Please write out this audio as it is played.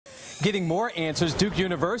Getting more answers, Duke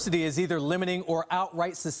University is either limiting or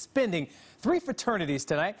outright suspending 3 fraternities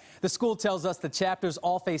tonight. The school tells us the chapters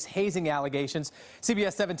all face hazing allegations.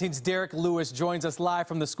 CBS 17's Derek Lewis joins us live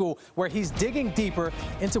from the school, where he's digging deeper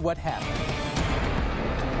into what happened.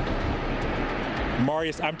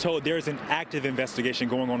 Marius, I'm told there's an active investigation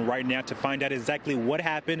going on right now to find out exactly what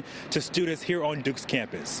happened to students here on Duke's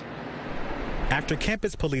campus. After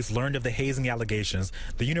campus police learned of the hazing allegations,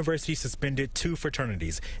 the university suspended 2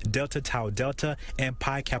 fraternities, Delta Tau Delta and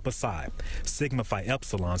Pi Kappa Psi. Sigma Phi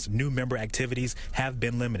Epsilon's new member activities have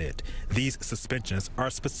been limited. These suspensions are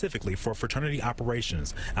specifically for fraternity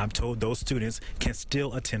operations. I'm told those students can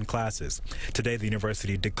still attend classes. Today, the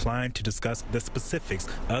university declined to discuss the specifics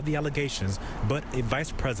of the allegations, but a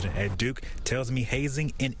vice president at Duke tells me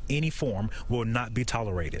hazing in any form will not be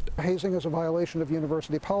tolerated. Hazing is a violation of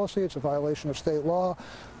university policy. It's a violation of state law.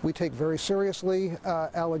 We take very seriously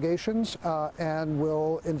allegations and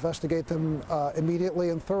will investigate them immediately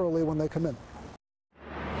and thoroughly when they come in.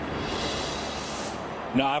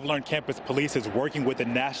 Now, I've learned campus police is working with the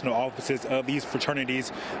national offices of these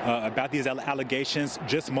fraternities about these allegations.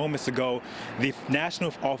 Just moments ago, the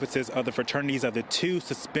national offices of the fraternities of the 2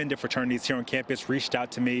 suspended fraternities here on campus reached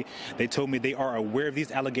out to me. They told me they are aware of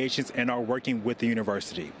these allegations and are working with the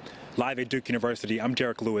university. Live at Duke University, I'm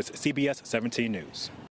Derek Lewis, CBS 17 News.